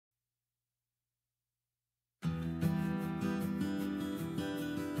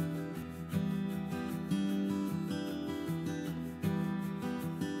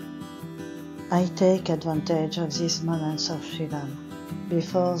I take advantage of these moments of freedom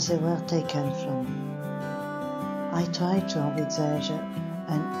before they were taken from me. I try to envisage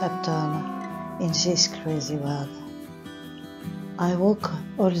an upturn in this crazy world. I walk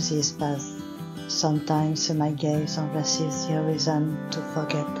all these paths. Sometimes my gaze embraces the horizon to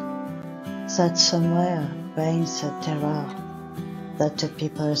forget that somewhere reigns a terror, that the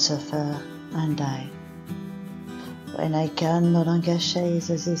people suffer and die. When I can no longer chase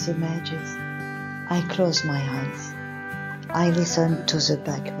these images, I close my eyes. I listen to the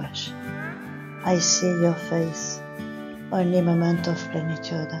backwash. I see your face, only moment of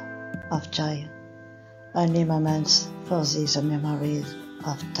plenitude, of joy, only moments for these memories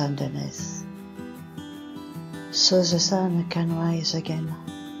of tenderness. So the sun can rise again.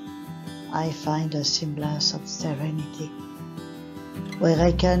 I find a semblance of serenity, where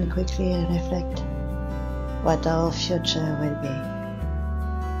I can quickly reflect what our future will be.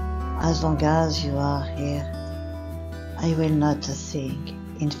 As long as you are here, I will not sink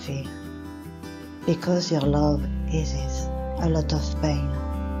in fear, because your love eases a lot of pain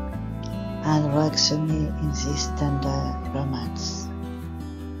and rocks me in this tender